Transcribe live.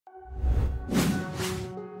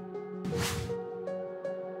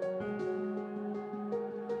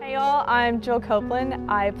Hey y'all, I'm Jill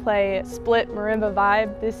Copeland. I play split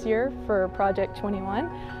marimba-vibe this year for Project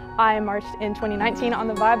 21. I marched in 2019 on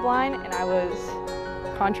the vibe line and I was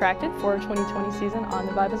contracted for 2020 season on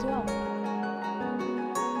the vibe as well.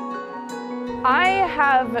 I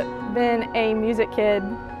have been a music kid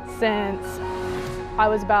since I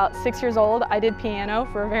was about 6 years old. I did piano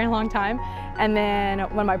for a very long time, and then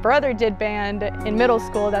when my brother did band in middle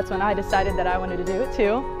school, that's when I decided that I wanted to do it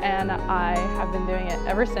too, and I have been doing it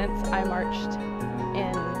ever since. I marched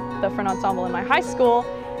in the Front Ensemble in my high school,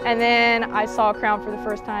 and then I saw Crown for the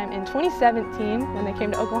first time in 2017 when they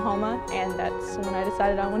came to Oklahoma, and that's when I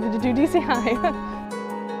decided I wanted to do DCI.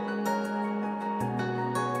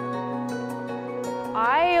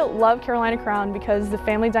 I love Carolina Crown because the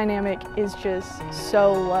family dynamic is just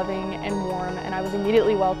so loving and warm, and I was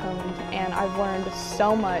immediately welcomed, and I've learned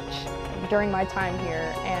so much during my time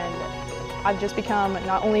here, and I've just become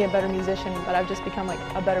not only a better musician, but I've just become like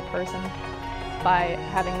a better person by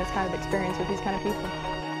having this kind of experience with these kind of people.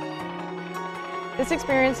 This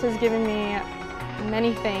experience has given me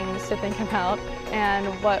many things to think about, and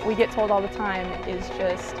what we get told all the time is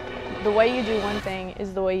just the way you do one thing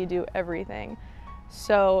is the way you do everything.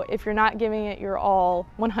 So if you're not giving it your all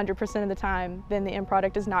 100% of the time, then the end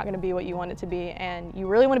product is not going to be what you want it to be, and you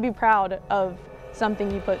really want to be proud of something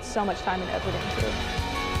you put so much time and effort into.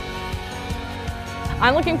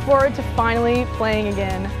 I'm looking forward to finally playing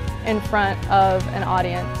again in front of an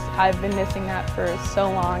audience. I've been missing that for so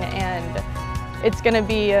long, and it's going to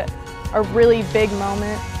be a really big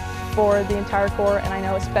moment for the entire corps, and I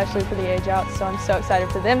know especially for the age out, so I'm so excited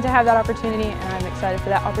for them to have that opportunity, and I'm excited for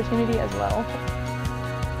that opportunity as well.